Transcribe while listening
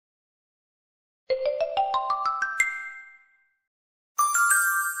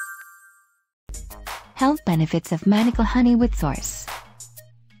Health benefits of Manuka honey with source.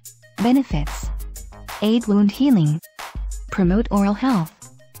 Benefits: aid wound healing, promote oral health,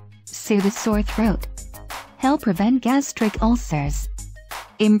 soothe a sore throat, help prevent gastric ulcers,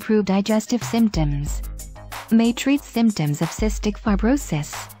 improve digestive symptoms, may treat symptoms of cystic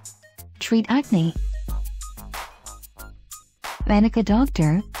fibrosis, treat acne. Manuka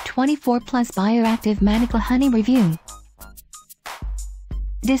Doctor 24+ Bioactive Manuka Honey Review.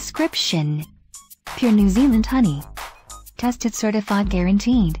 Description: pure New Zealand honey. Tested, certified,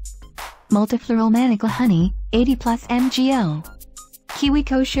 guaranteed. Multifloral Manuka Honey, 80+ mgl. Kiwi,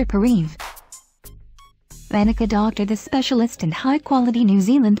 Kosher, Pareve. Manuka Doctor, the specialist in high-quality New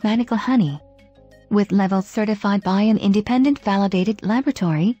Zealand Manuka Honey. With levels certified by an independent validated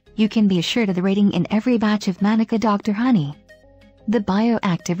laboratory, you can be assured of the rating in every batch of Manuka Doctor Honey. The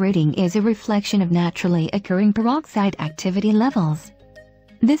bioactive rating is a reflection of naturally occurring peroxide activity levels.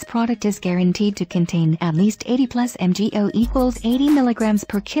 This product is guaranteed to contain at least 80+ mgO equals 80 mg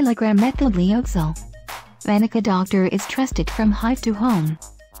per kilogram methylglyoxal. Manuka Doctor is trusted from hive to home.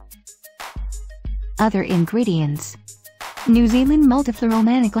 Other ingredients: New Zealand Multifloral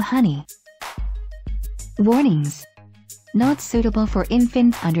Manuka Honey. Warnings: not suitable for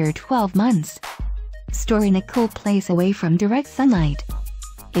infants under 12 months. Store in a cool place away from direct sunlight.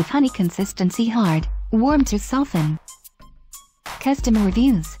 If honey consistency hard, warm to soften. Customer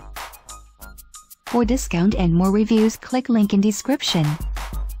reviews. For discount and more reviews, click link in description.